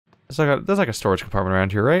There's like a storage compartment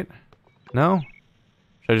around here, right? No?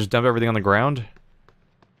 Should I just dump everything on the ground?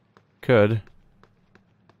 Could.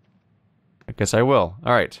 I guess I will.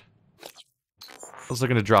 Alright. Let's look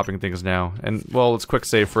into dropping things now. And, well, let's quick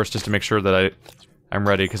save first just to make sure that I'm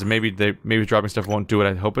ready, because maybe dropping stuff won't do what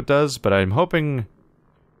I hope it does, but I'm hoping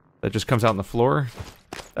that just comes out on the floor.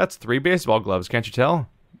 That's 3 baseball gloves, can't you tell?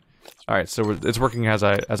 Alright, so it's working as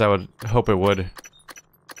I would hope it would.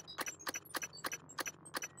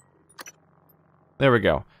 There we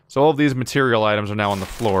go. So all of these material items are now on the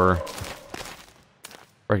floor.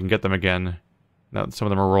 Or I can get them again. Now some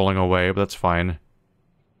of them are rolling away, but that's fine.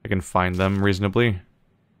 I can find them reasonably.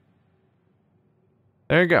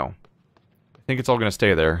 There you go. I think it's all gonna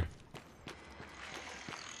stay there.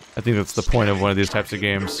 I think that's the point of one of these types of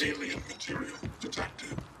games.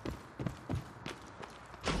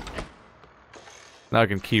 Now I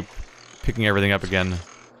can keep picking everything up again.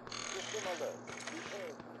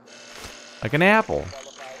 Like an apple.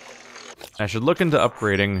 I should look into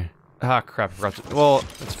upgrading. Ah, crap, I forgot to... Well,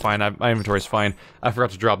 it's fine, my inventory's fine. I forgot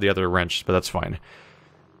to drop the other wrench, but that's fine.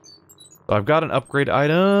 So I've got an upgrade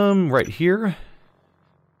item right here.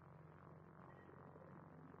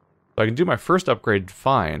 So I can do my first upgrade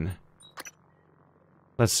fine.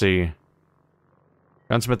 Let's see.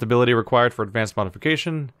 Gunsmith ability required for advanced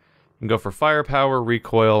modification. You can go for firepower,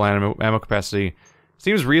 recoil, and ammo capacity.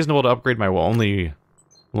 Seems reasonable to upgrade my only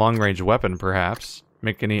long-range weapon, perhaps.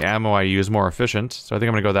 Make any ammo I use more efficient, so I think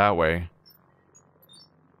I'm gonna go that way.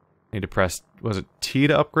 Need to press... was it T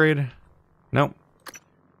to upgrade? Nope.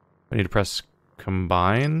 I need to press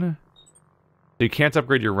combine. So you can't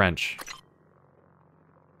upgrade your wrench.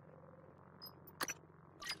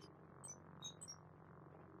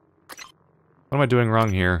 What am I doing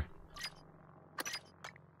wrong here?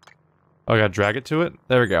 Oh, I gotta drag it to it?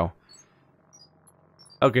 There we go.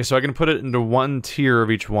 Okay, so I can put it into one tier of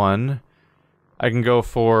each one. I can go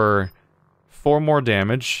for 4 more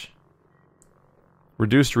damage.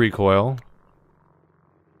 Reduced recoil.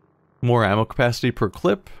 More ammo capacity per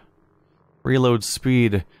clip. Reload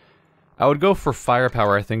speed. I would go for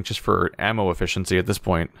firepower, I think, just for ammo efficiency at this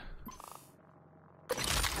point.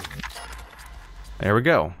 There we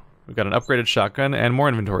go. We've got an upgraded shotgun and more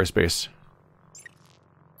inventory space.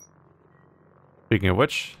 Speaking of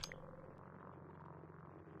which...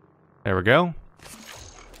 there we go.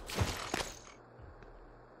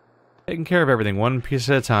 Taking care of everything, one piece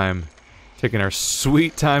at a time. Taking our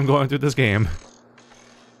sweet time going through this game.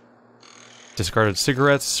 Discarded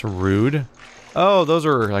cigarettes, rude. Oh, those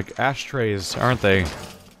are like ashtrays, aren't they?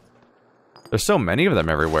 There's so many of them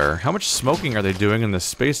everywhere. How much smoking are they doing in the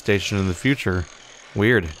space station in the future?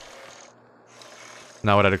 Weird.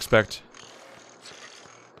 Not what I'd expect.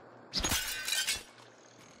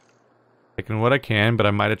 Taking what I can, but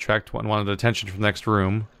I might attract unwanted attention from the next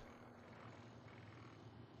room.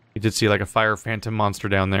 You did see like a fire phantom monster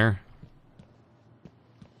down there.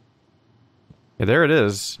 Yeah, there it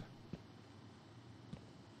is.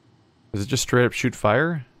 Does it just straight up shoot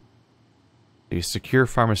fire? A secure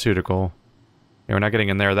pharmaceutical. Yeah, we're not getting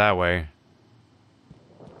in there that way.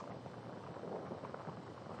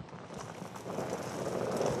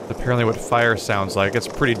 That's apparently what fire sounds like. It's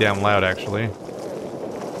pretty damn loud, actually.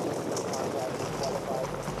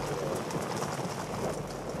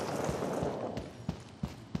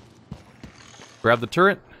 Grab the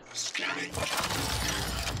turret.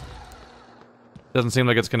 Doesn't seem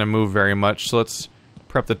like it's gonna move very much, so let's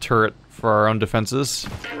prep the turret for our own defenses.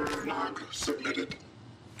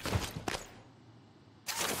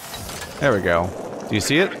 There we go. Do you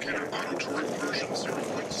see it?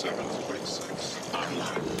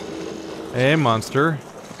 Hey, monster.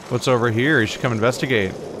 What's over here? You should come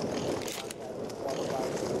investigate.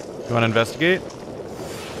 You wanna investigate?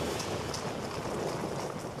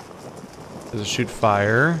 Does it shoot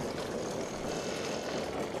fire?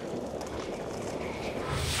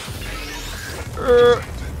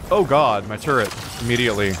 Oh god, my turret.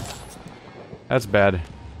 Immediately. That's bad.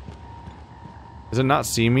 Does it not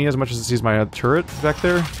see me as much as it sees my turret back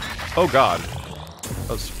there? Oh god.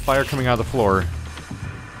 That's fire coming out of the floor.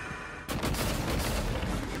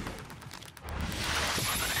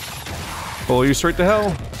 Pull you straight to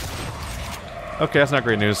hell. Okay, that's not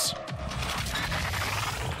great news.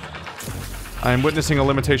 I'm witnessing a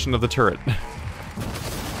limitation of the turret.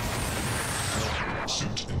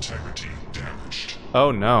 Suit integrity damaged.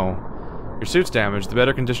 Oh no. Your suit's damaged. The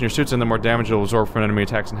better condition your suit's in, the more damage it'll absorb from enemy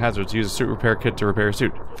attacks and hazards. Use a suit repair kit to repair your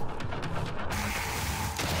suit.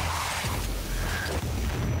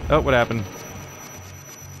 Oh, what happened?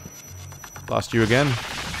 Lost you again.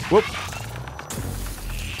 Whoop!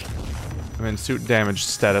 I'm in suit damage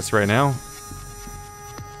status right now.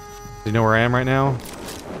 Do you know where I am right now?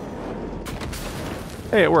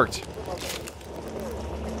 Hey, it worked.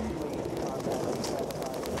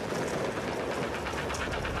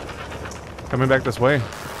 Coming back this way.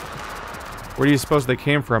 Where do you suppose they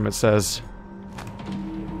came from, it says?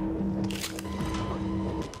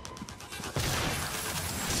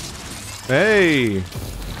 Hey!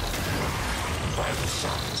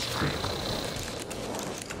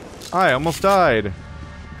 I almost died.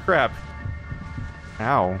 Crap.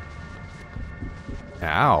 Ow.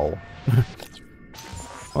 Ow.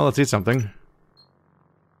 Well, let's eat something.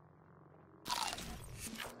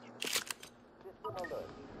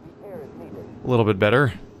 A little bit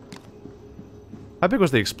better. How big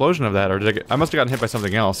was the explosion of that, or did I must have gotten hit by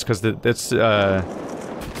something else, because it's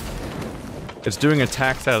doing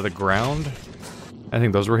attacks out of the ground. I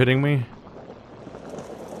think those were hitting me.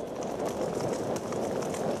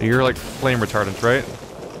 You're like flame retardant, right?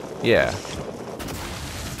 Yeah.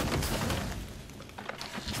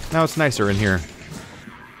 Now it's nicer in here.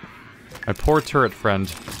 My poor turret friend.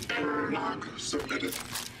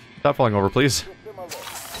 Stop falling over, please.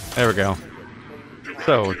 There we go.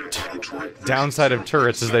 So, downside of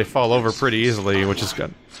turrets is they fall over pretty easily, which is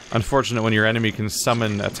good. Unfortunate when your enemy can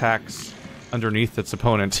summon attacks underneath its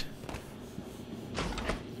opponent.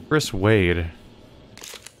 Chris Wade.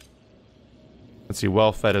 Let's see,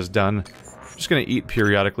 well-fed is done. I'm just gonna eat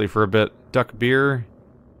periodically for a bit. Duck beer.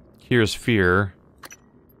 Here's fear.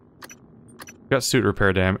 Got suit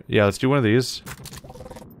repair damage. Yeah, let's do one of these.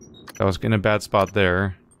 I was in a bad spot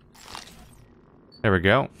there. There we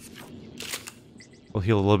go. We'll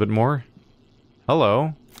heal a little bit more.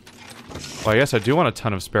 Hello. Well, yes, I do want a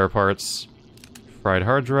ton of spare parts. Fried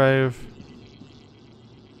hard drive.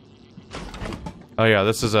 Oh yeah,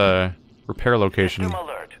 this is a repair location.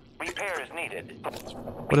 Alert. Repair is needed.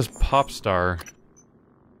 What is Popstar?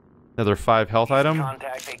 Another 5 health item?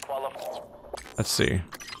 Contact a qualified Let's see.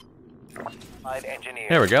 engineer.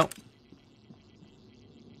 There we go.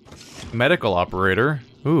 Medical operator.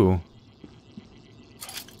 Ooh.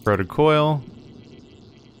 Corroded coil.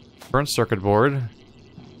 Burnt circuit board.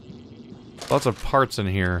 Lots of parts in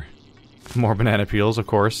here. More banana peels, of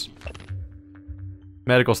course.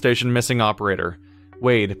 Medical station missing operator.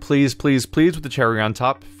 Wade, please, please, please, with the cherry on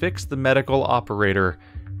top, fix the medical operator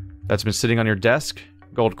that's been sitting on your desk.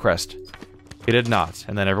 Goldcrest. He did not,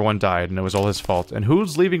 and then everyone died, and it was all his fault. And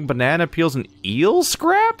who's leaving banana peels and eel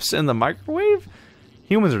scraps in the microwave?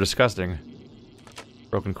 Humans are disgusting.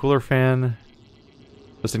 Broken cooler fan.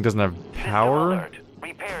 This thing doesn't have power. Alert.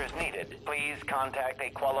 Repair is needed. Please contact a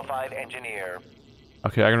qualified engineer.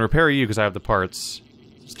 Okay, I can repair you because I have the parts.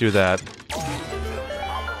 Let's do that. Operational.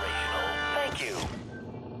 Thank you.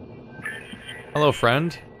 Hello,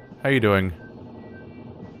 friend. How you doing?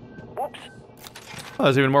 Whoops. Oh,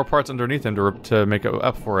 there's even more parts underneath him to make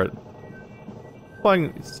up for it.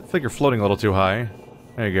 Flying, I think you're floating a little too high.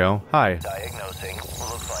 There you go. Hi. Diagnosing.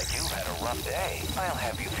 Looks like you've had a rough day. I'll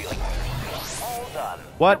have you feeling better. All done.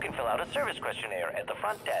 What? You can fill out a service questionnaire at the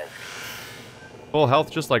front desk. Full health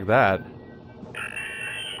just like that.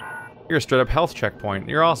 You're a straight up health checkpoint.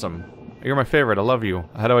 You're awesome. You're my favorite. I love you.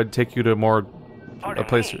 How do I take you to a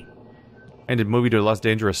place? I need to move you to a less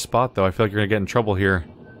dangerous spot, though. I feel like you're gonna get in trouble here.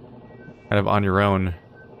 Kind of on your own.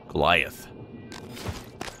 Goliath.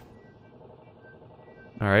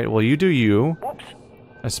 Alright, well, you do you.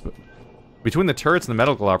 Whoops. Between the turrets and the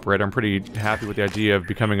medical operator, I'm pretty happy with the idea of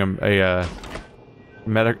becoming a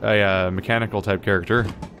mechanical type character.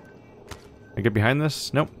 Can I get behind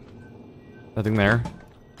this? Nope. Nothing there.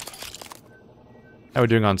 How are we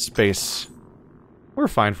doing on space? We're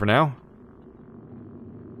fine for now.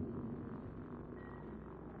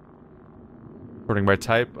 Sorting by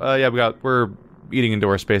type. Yeah, we're eating into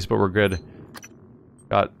our space, but we're good.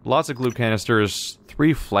 Got lots of glue canisters,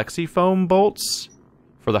 3 flexi foam bolts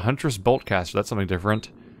for the Huntress bolt caster. That's something different.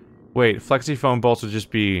 Wait, flexi foam bolts would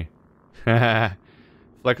just be that's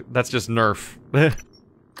just Nerf.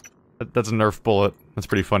 That's a Nerf bullet. That's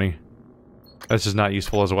pretty funny. That's just not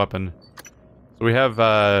useful as a weapon. So we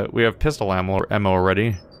have pistol ammo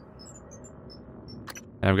already.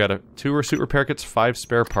 And I've got 2 suit repair kits, 5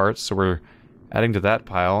 spare parts, so we're adding to that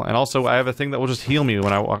pile. And also, I have a thing that will just heal me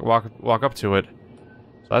when I walk up to it.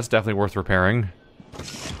 So that's definitely worth repairing.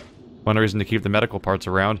 One reason to keep the medical parts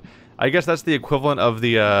around. I guess that's the equivalent of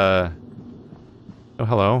the, Oh,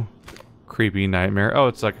 hello. Creepy nightmare. Oh,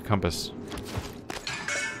 it's like a compass.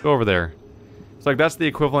 Go over there. It's like that's the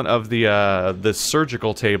equivalent of the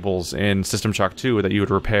surgical tables in System Shock 2 that you would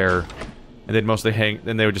repair. And they'd mostly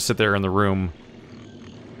and they would just sit there in the room.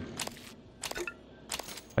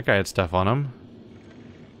 That guy had stuff on him.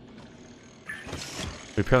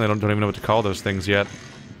 We apparently don't even know what to call those things yet.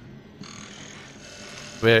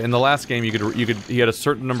 In the last game, he had a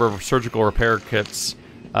certain number of surgical repair kits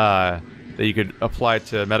that you could apply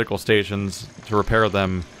to medical stations to repair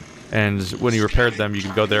them, and when you repaired them, you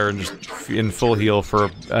could go there and just in full heal for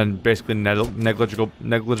basically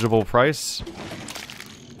negligible price.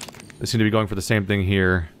 They seem to be going for the same thing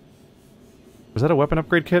here. Was that a weapon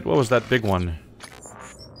upgrade kit? What was that big one?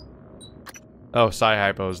 Oh, Psi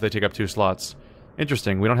hypos. They take up 2 slots.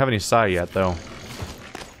 Interesting. We don't have any Psi yet, though.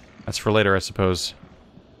 That's for later, I suppose.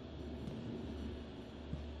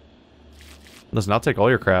 Listen, I'll take all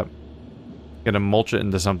your crap. Gonna mulch it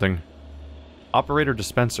into something. Operator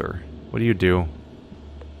dispenser. What do you do?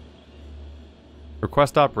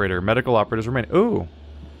 Request operator. Medical operators remain. Ooh!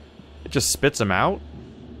 It just spits them out?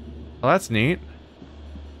 Well, that's neat.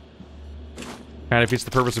 Kind of defeats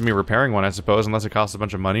the purpose of me repairing one, I suppose, unless it costs a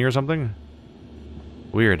bunch of money or something.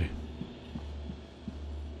 Weird.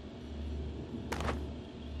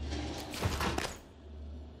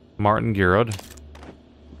 Martin Girod.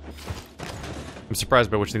 I'm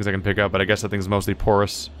surprised by which things I can pick up, but I guess that thing's mostly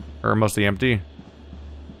porous. Or mostly empty.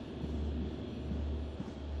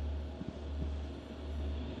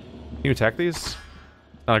 Can you attack these?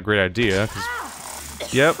 Not a great idea.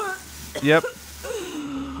 Yep. Yep.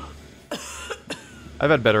 I've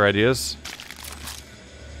had better ideas.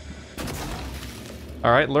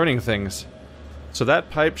 Alright, learning things. So that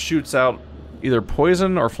pipe shoots out either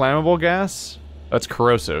poison or flammable gas? That's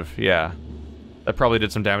corrosive, yeah. That probably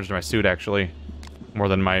did some damage to my suit, actually. More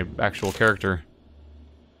than my actual character.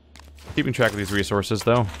 Keeping track of these resources,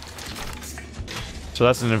 though. So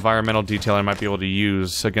that's an environmental detail I might be able to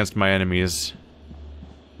use against my enemies.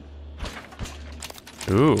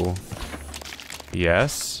 Ooh.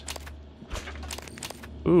 Yes.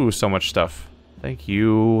 Ooh, so much stuff. Thank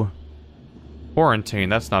you. Quarantine,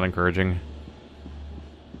 that's not encouraging.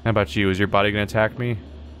 How about you? Is your body gonna attack me?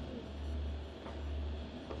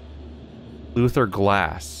 Luther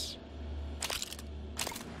Glass.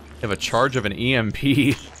 You have a charge of an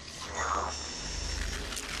EMP.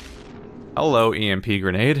 Hello, EMP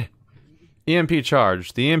grenade. EMP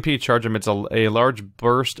charge. The EMP charge emits a large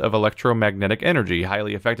burst of electromagnetic energy,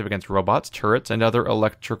 highly effective against robots, turrets, and other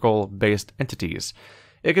electrical-based entities.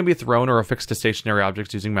 It can be thrown or affixed to stationary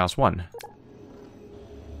objects using mouse 1.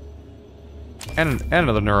 And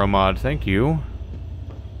another neuromod, thank you.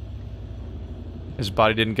 His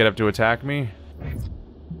body didn't get up to attack me.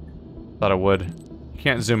 Thought it would. You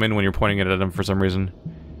can't zoom in when you're pointing it at him for some reason.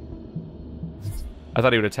 I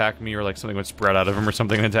thought he would attack me, or like something would sprout out of him or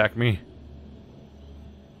something and attack me.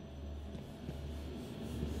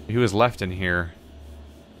 He was left in here.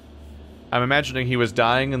 I'm imagining he was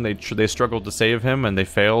dying and they struggled to save him and they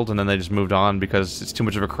failed and then they just moved on because it's too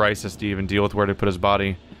much of a crisis to even deal with where to put his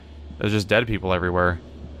body. There's just dead people everywhere.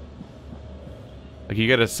 Like, you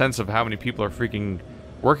get a sense of how many people are freaking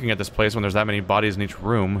working at this place when there's that many bodies in each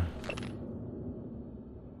room.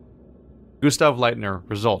 Gustav Leitner,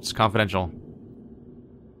 results, confidential.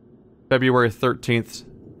 February 13th,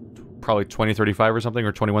 probably 2035 or something,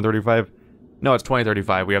 or 2135. No, it's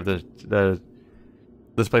 2035. We have this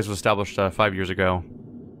place was established 5 years ago.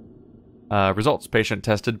 Results, patient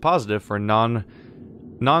tested positive for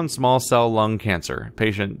non-small cell lung cancer.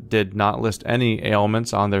 Patient did not list any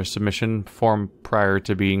ailments on their submission form prior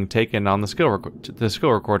to being taken on the skill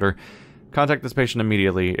recorder. Contact this patient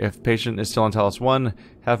immediately. If patient is still on Talos I,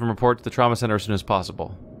 have him report to the trauma center as soon as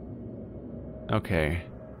possible. Okay.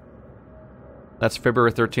 That's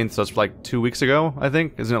February 13th, so it's like 2 weeks ago, I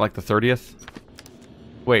think? Isn't it like the 30th?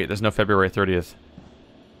 Wait, there's no February 30th.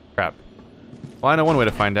 Crap. Well, I know one way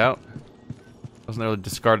to find out. Wasn't there a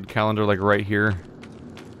discarded calendar like right here?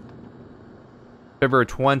 February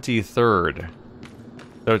 23rd.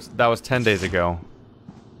 So that was 10 days ago.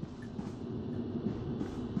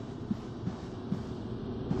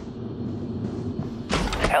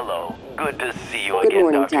 Hello. Good to see you Good again,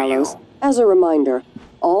 morning, Dr. Talos. Yu. As a reminder,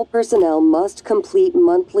 all personnel must complete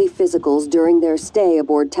monthly physicals during their stay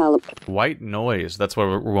aboard Talos. White noise. That's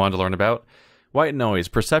what we wanted to learn about. White noise.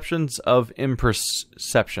 Perceptions of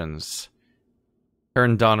imperceptions.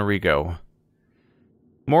 Aaron Donrigo.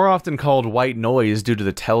 More often called white noise due to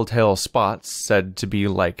the telltale spots said to be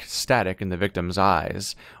like static in the victim's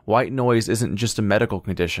eyes. White noise isn't just a medical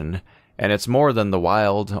condition, and it's more than the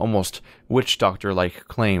wild, almost witch doctor-like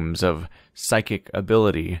claims of psychic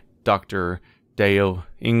ability. Dr. Deo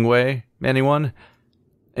Ingwe, anyone?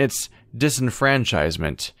 It's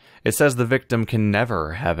disenfranchisement. It says the victim can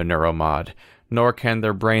never have a neuromod, nor can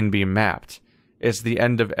their brain be mapped. It's the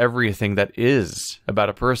end of everything that is about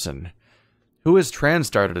a person. Who is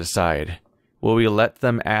TranStar to decide? Will we let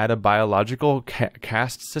them add a biological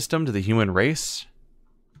caste system to the human race?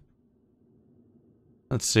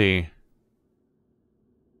 Let's see.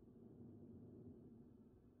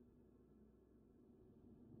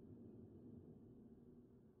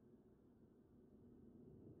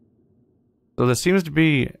 So this seems to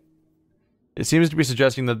be... It seems to be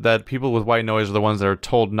suggesting that people with white noise are the ones that are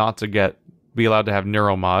told not to be allowed to have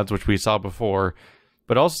neuromods, which we saw before.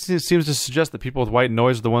 But also seems to suggest that people with white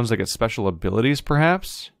noise are the ones that get special abilities,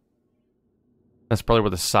 perhaps? That's probably where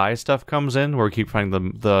the Psi stuff comes in, where we keep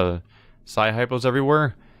finding the Psi hypos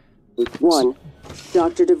everywhere. 1.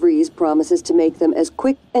 Dr. DeVries promises to make them as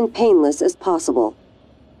quick and painless as possible.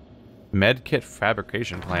 Medkit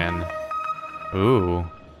fabrication plan. Ooh.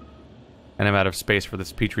 And I'm out of space for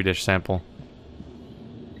this Petri dish sample.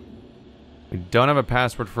 We don't have a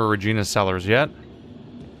password for Regina's Cellars yet.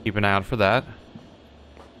 Keep an eye out for that.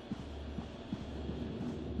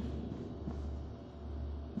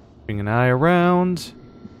 Keeping an eye around.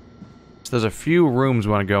 So there's a few rooms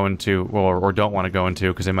we want to go into, or don't want to go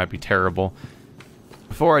into, because they might be terrible.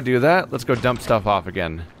 Before I do that, let's go dump stuff off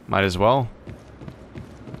again. Might as well.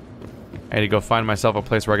 I need to go find myself a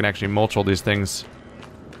place where I can actually mulch all these things.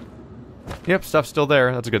 Yep, stuff's still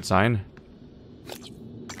there. That's a good sign.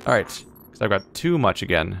 Alright, so I've got too much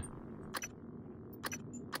again.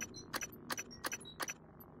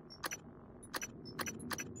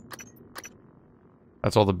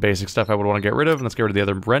 That's all the basic stuff I would want to get rid of. And let's get rid of the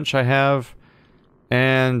other wrench I have.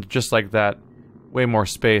 And just like that, way more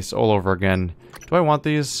space all over again. Do I want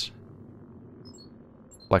these?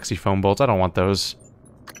 Flexi foam bolts. I don't want those.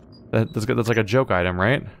 That's like a joke item,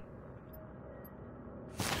 right?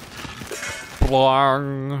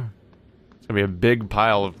 Blong. It's gonna be a big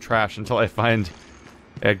pile of trash until I find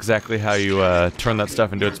exactly how you turn that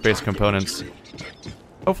stuff into its base components.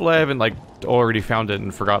 Hopefully I haven't like already found it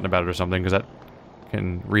and forgotten about it or something, because that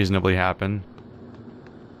can reasonably happen.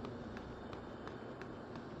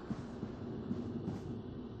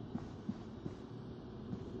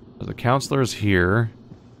 So the counselor's here.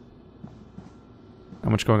 How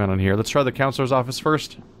much going on in here? Let's try the counselor's office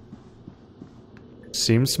first.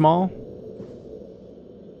 Seems small.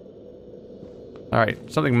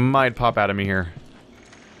 Alright, something might pop out of me here.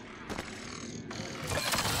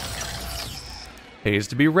 Pays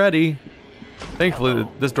to be ready. Thankfully,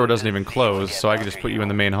 this door doesn't even close, so I can just put you in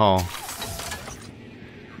the main hall.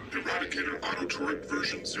 Eradicator Autotroid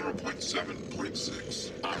version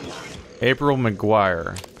 0.7.6 online. April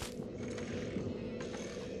McGuire.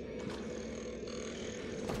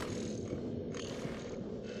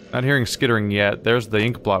 Not hearing skittering yet. There's the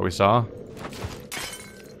ink blot we saw.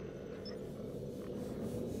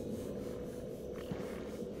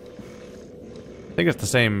 I think it's the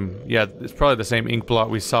same. Yeah, it's probably the same ink blot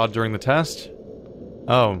we saw during the test.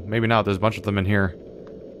 Oh, maybe not. There's a bunch of them in here.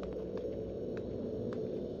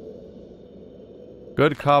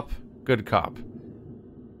 Good cop, good cop.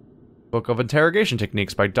 Book of Interrogation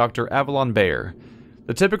Techniques by Dr. Avalon Bayer.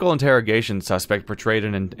 The typical interrogation suspect portrayed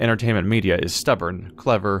in entertainment media is stubborn,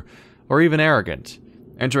 clever, or even arrogant,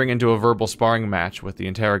 entering into a verbal sparring match with the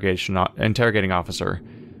interrogating officer.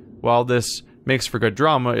 While this makes for good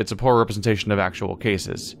drama, it's a poor representation of actual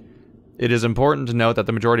cases. It is important to note that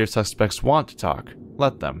the majority of suspects want to talk.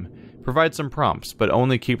 Let them. Provide some prompts, but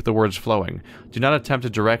only keep the words flowing. Do not attempt to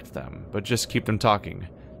direct them, but just keep them talking.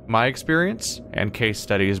 My experience, and case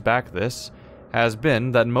studies back this, has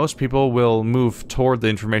been that most people will move toward the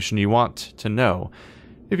information you want to know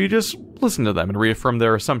if you just listen to them and reaffirm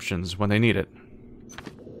their assumptions when they need it.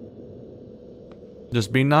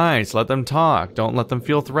 Just be nice, let them talk, don't let them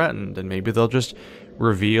feel threatened, and maybe they'll just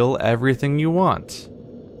reveal everything you want.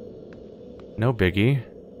 No biggie.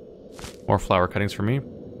 More flower cuttings for me.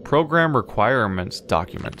 Program requirements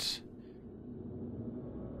document.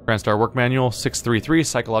 TranStar Work Manual 633,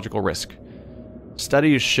 Psychological Risk.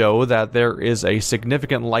 Studies show that there is a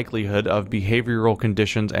significant likelihood of behavioral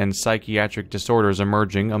conditions and psychiatric disorders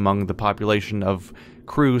emerging among the population of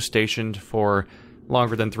crew stationed for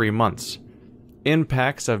longer than 3 months.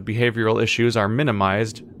 Impacts of behavioral issues are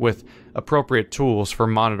minimized with appropriate tools for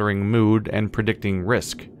monitoring mood and predicting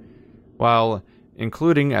risk, while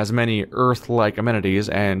including as many Earth-like amenities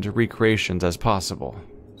and recreations as possible.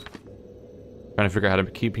 Trying to figure out how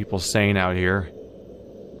to keep people sane out here.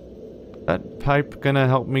 That pipe gonna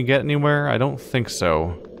help me get anywhere? I don't think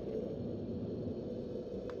so.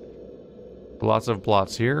 Lots of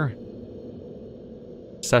blots here.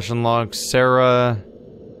 Session log, Sarah...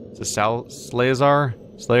 Is it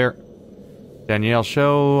Slayer? Danielle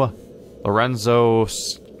Show. Lorenzo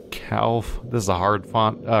Scalf. This is a hard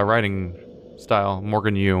font, writing style.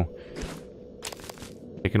 Morgan Yu.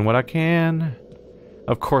 Taking what I can.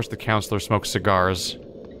 Of course the counselor smokes cigars.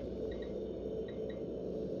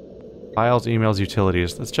 Files, emails,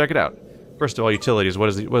 utilities. Let's check it out. First of all, utilities. What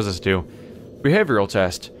does this do? Behavioral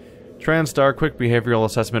test. TranStar quick behavioral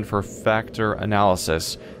assessment for factor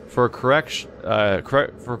analysis. For correct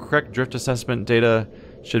drift assessment, data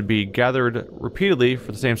should be gathered repeatedly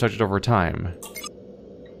for the same subject over time.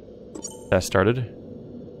 Test started.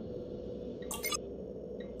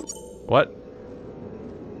 What?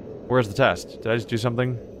 Where's the test? Did I just do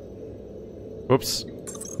something? Whoops.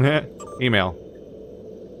 Email.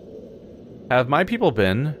 Have my people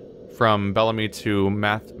been, from Bellamy to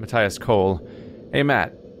Mathias Kohl, hey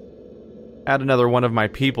Matt, add another one of my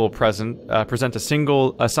people present a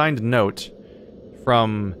single assigned note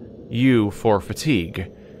from you for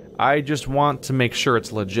fatigue. I just want to make sure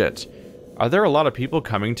it's legit. Are there a lot of people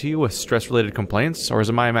coming to you with stress-related complaints, or is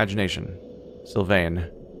it my imagination? Sylvain.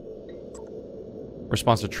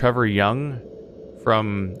 Response to Trevor Young,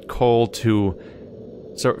 from Kohl to...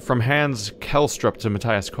 So, from Hans Kelstrup to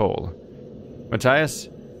Mathias Kohl. Mathias?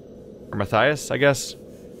 Or Mathias, I guess?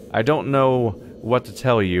 I don't know what to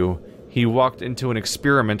tell you. He walked into an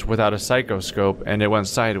experiment without a psychoscope, and it went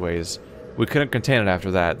sideways. We couldn't contain it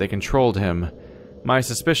after that. They controlled him. My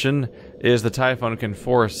suspicion is the Typhon can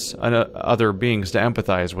force other beings to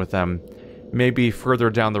empathize with them. Maybe further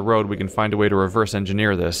down the road we can find a way to reverse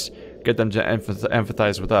engineer this. Get them to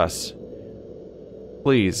empathize with us.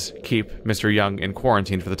 Please keep Mr. Young in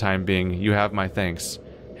quarantine for the time being. You have my thanks.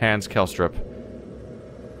 Hans Kelstrup.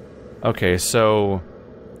 Okay, so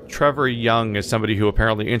Trevor Young is somebody who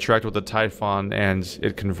apparently interacted with the Typhon and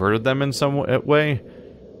it converted them in some way.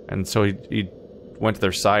 And so he went to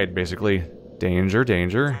their side, basically. Danger,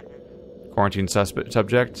 danger. Quarantine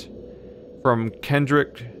subject. From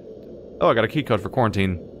Kendrick... Oh, I got a key code for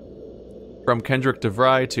quarantine. From Kendrick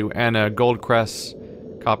DeVry to Anna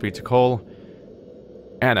Goldcrest. Copy to Kohl.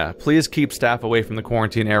 Anna, please keep staff away from the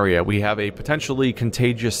quarantine area. We have a potentially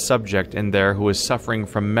contagious subject in there who is suffering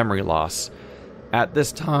from memory loss. At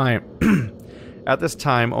this time,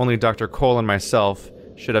 only Dr. Kohl and myself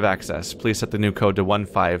should have access. Please set the new code to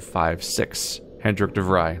 1556. Hendrik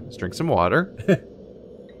DeVry. Let's drink some water.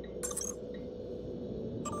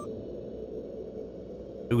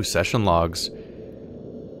 Ooh, session logs.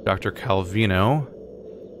 Dr. Calvino.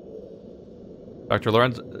 Dr.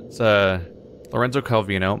 Lorenzo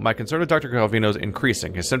Calvino. My concern with Dr. Calvino is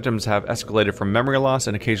increasing. His symptoms have escalated from memory loss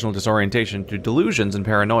and occasional disorientation to delusions and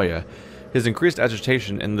paranoia. His increased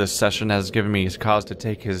agitation in this session has given me cause to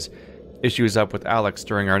take his issues up with Alex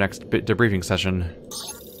during our next debriefing session.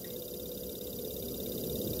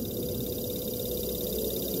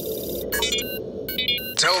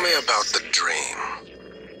 Tell me about the dream.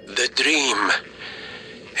 The dream.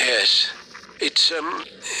 Yes.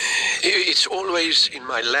 It's always in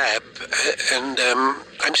my lab, and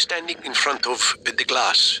I'm standing in front of the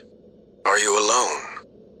glass. Are you alone?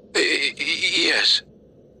 Yes.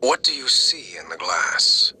 What do you see in the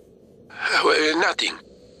glass? Nothing.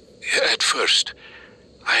 At first.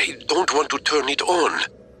 I don't want to turn it on,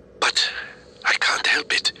 but I can't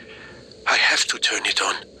help it. I have to turn it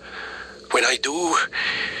on. When I do,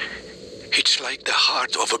 it's like the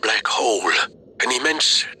heart of a black hole, an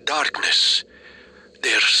immense darkness.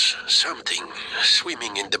 There's something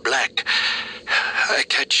swimming in the black. I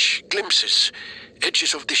catch glimpses,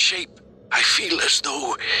 edges of the shape. I feel as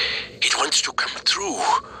though it wants to come through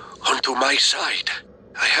onto my side.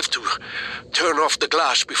 I have to turn off the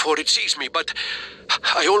glass before it sees me, but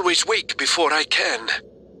I always wake before I can.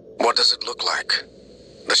 What does it look like?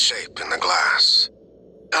 The shape in the glass?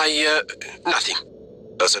 Nothing.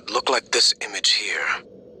 Does it look like this image here?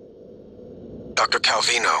 Dr.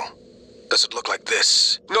 Calvino, does it look like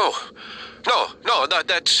this? No,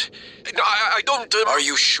 that's... No, I don't... Are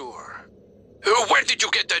you sure? Where did you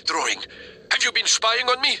get that drawing? Have you been spying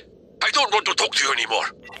on me? I don't want to talk to you anymore.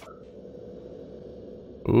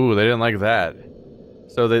 Ooh, they didn't like that.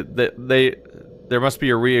 So there must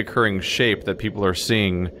be a reoccurring shape that people are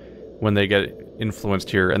seeing when they get influenced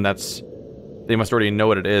here, and that's... They must already know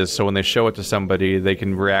what it is, so when they show it to somebody, they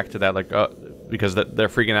can react to that like, because they're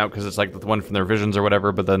freaking out because it's like the one from their visions or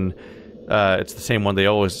whatever, but then it's the same one they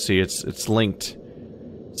always see. It's linked.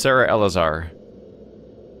 Sarah Elazar.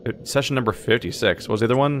 Session number 56. What was the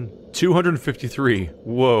other one? 253.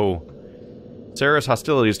 Whoa. Sarah's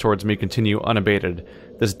hostilities towards me continue unabated.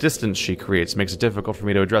 This distance she creates makes it difficult for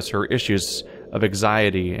me to address her issues of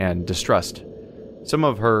anxiety and distrust. Some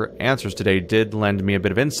of her answers today did lend me a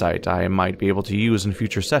bit of insight I might be able to use in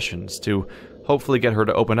future sessions to hopefully get her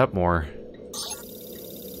to open up more.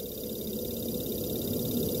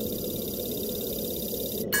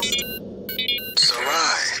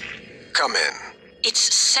 Sarai, come in.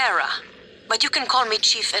 It's Sarah, but you can call me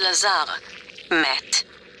Chief Elazar. Matt.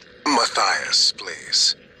 Mathias,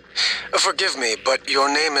 please. Forgive me, but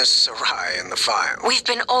your name is Sarai in the file. We've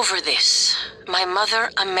been over this. My mother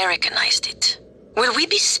Americanized it. Will we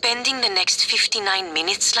be spending the next 59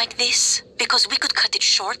 minutes like this? Because we could cut it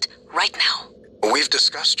short right now. We've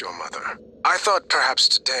discussed your mother. I thought perhaps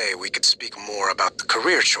today we could speak more about the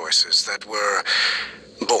career choices that were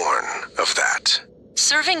born of that.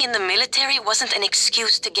 Serving in the military wasn't an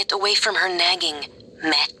excuse to get away from her nagging,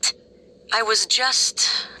 Matt. I was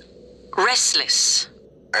just restless.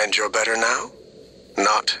 And you're better now?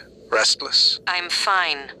 Not restless? I'm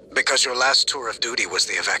fine. Because your last tour of duty was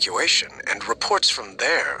the evacuation, and reports from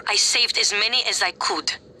there... I saved as many as I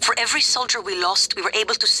could. For every soldier we lost, we were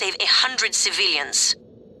able to save 100 civilians.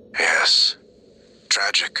 Yes.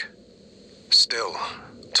 Tragic. Still,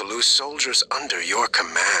 to lose soldiers under your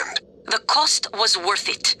command... The cost was worth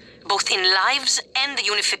it, both in lives and the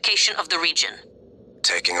unification of the region.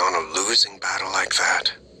 Taking on a losing battle like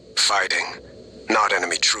that, fighting, not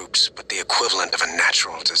enemy troops, but the equivalent of a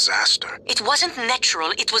natural disaster. It wasn't natural,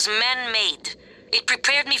 it was man-made. It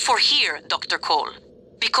prepared me for here, Dr. Kohl.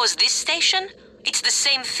 Because this station, it's the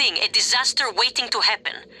same thing, a disaster waiting to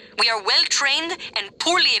happen. We are well-trained and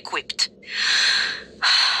poorly equipped.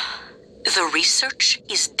 The research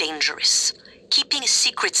is dangerous. Keeping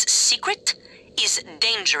secrets secret is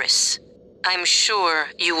dangerous. I'm sure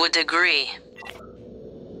you would agree.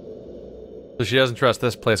 So she doesn't trust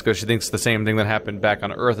this place because she thinks the same thing that happened back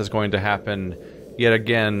on Earth is going to happen yet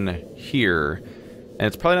again here. And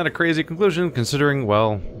it's probably not a crazy conclusion considering,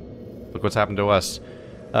 well, look what's happened to us.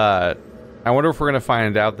 I wonder if we're going to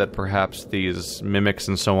find out that perhaps these mimics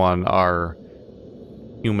and so on are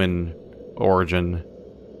human origin.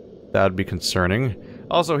 That would be concerning.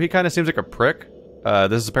 Also, he kind of seems like a prick.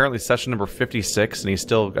 This is apparently session number 56, and he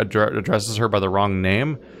still addresses her by the wrong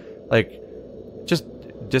name. Like, just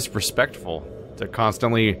disrespectful to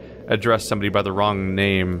constantly address somebody by the wrong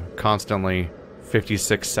name constantly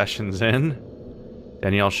 56 sessions in.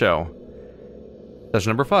 Danielle show. Session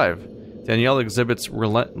number 5. Danielle exhibits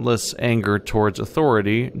relentless anger towards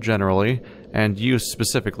authority, generally, and use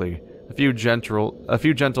specifically. A few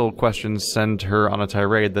gentle questions send her on a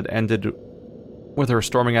tirade that ended with her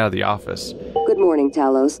storming out of the office. Good morning,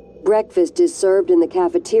 Talos. Breakfast is served in the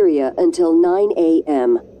cafeteria until 9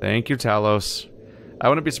 a.m. Thank you, Talos. I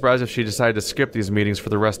wouldn't be surprised if she decided to skip these meetings for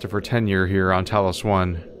the rest of her tenure here on Talos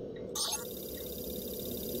I.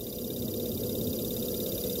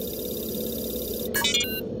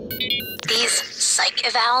 These psych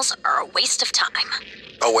evals are a waste of time.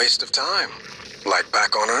 A waste of time? Like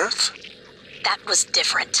back on Earth? That was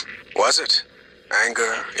different. Was it?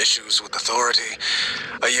 Anger, issues with authority.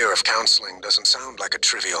 A year of counseling doesn't sound like a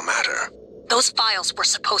trivial matter. Those files were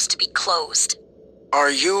supposed to be closed.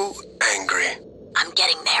 Are you angry? I'm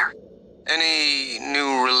getting there. Any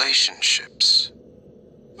new relationships?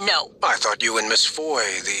 No. I thought you and Miss Foy,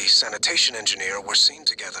 the sanitation engineer, were seen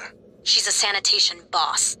together. She's a sanitation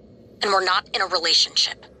boss, and we're not in a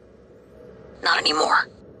relationship. Not anymore.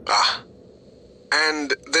 Ah.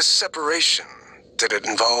 And this separation, did it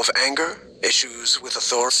involve anger? Issues with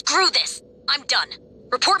authority? Screw this! I'm done.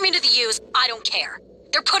 Report me to the U's, I don't care.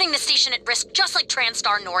 They're putting the station at risk just like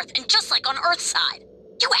TranStar North and just like on Earth's side.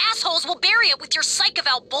 You assholes will bury it with your psych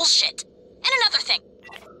eval bullshit. And another thing.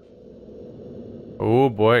 Oh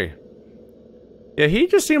boy. Yeah, he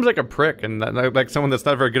just seems like a prick and like someone that's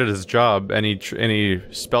not very good at his job, and he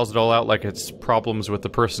spells it all out like it's problems with the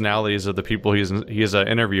personalities of the people he's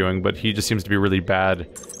interviewing, but he just seems to be really bad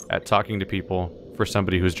at talking to people for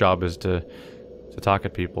somebody whose job is to talk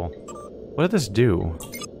at people. What did this do?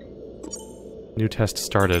 New test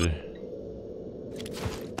started.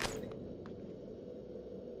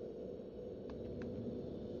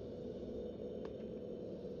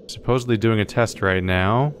 Supposedly doing a test right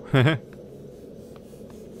now.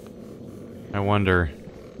 I wonder.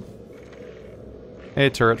 Hey,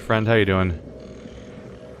 turret friend, how you doing?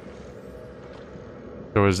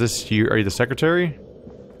 So is this you? Are you the secretary?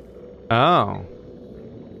 Oh.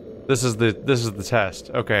 This is the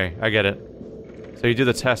test. Okay, I get it. So you do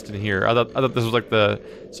the test in here. I thought this was like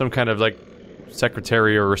some kind of like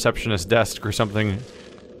secretary or receptionist desk or something,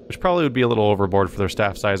 which probably would be a little overboard for their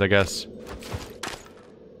staff size, I guess.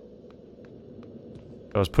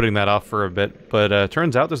 I was putting that off for a bit, but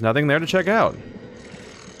turns out there's nothing there to check out.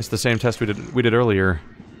 It's the same test we did earlier.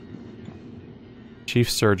 Chief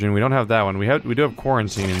surgeon. We don't have that one. We do have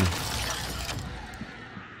quarantine.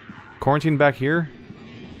 Quarantine back here?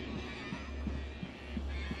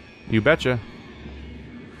 You betcha.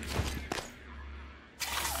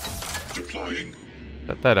 Deploying.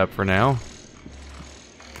 Set that up for now.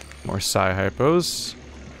 More psi hypos.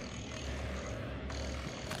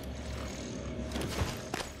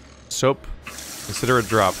 soap. Consider it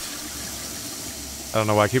dropped. I don't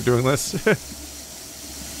know why I keep doing this.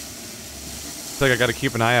 It's like I gotta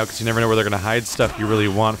keep an eye out because you never know where they're gonna hide stuff you really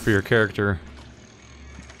want for your character.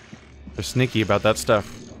 They're sneaky about that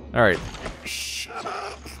stuff. Alright. Shut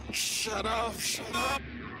up! Shut up! Shut up!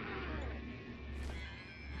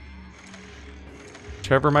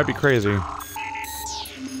 Trevor might be crazy.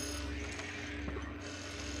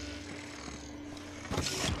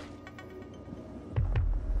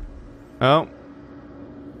 Oh.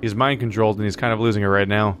 He's mind controlled and he's kind of losing it right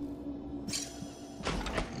now.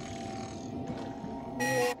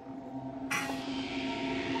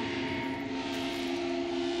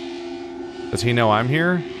 Does he know I'm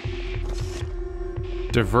here?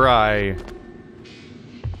 DeVry.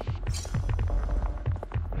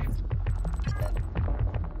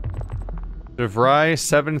 DeVry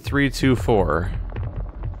 7324.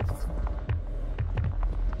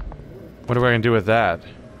 What am I gonna do with that?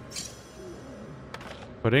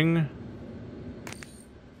 Pudding.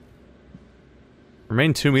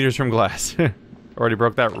 Remain 2 meters from glass. Already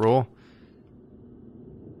broke that rule.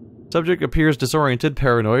 Subject appears disoriented,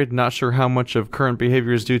 paranoid, not sure how much of current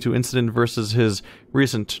behavior is due to incident versus his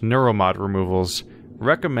recent neuromod removals.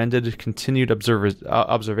 Recommended continued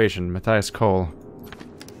observation. Mathias Kohl.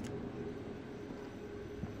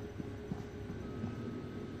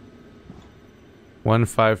 One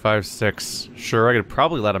 556. Sure, I could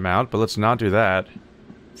probably let him out, but let's not do that.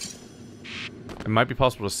 It might be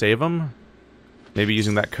possible to save him. Maybe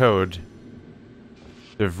using that code.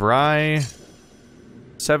 DeVry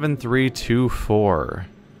 7324.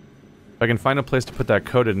 If I can find a place to put that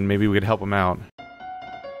code in, maybe we could help him out.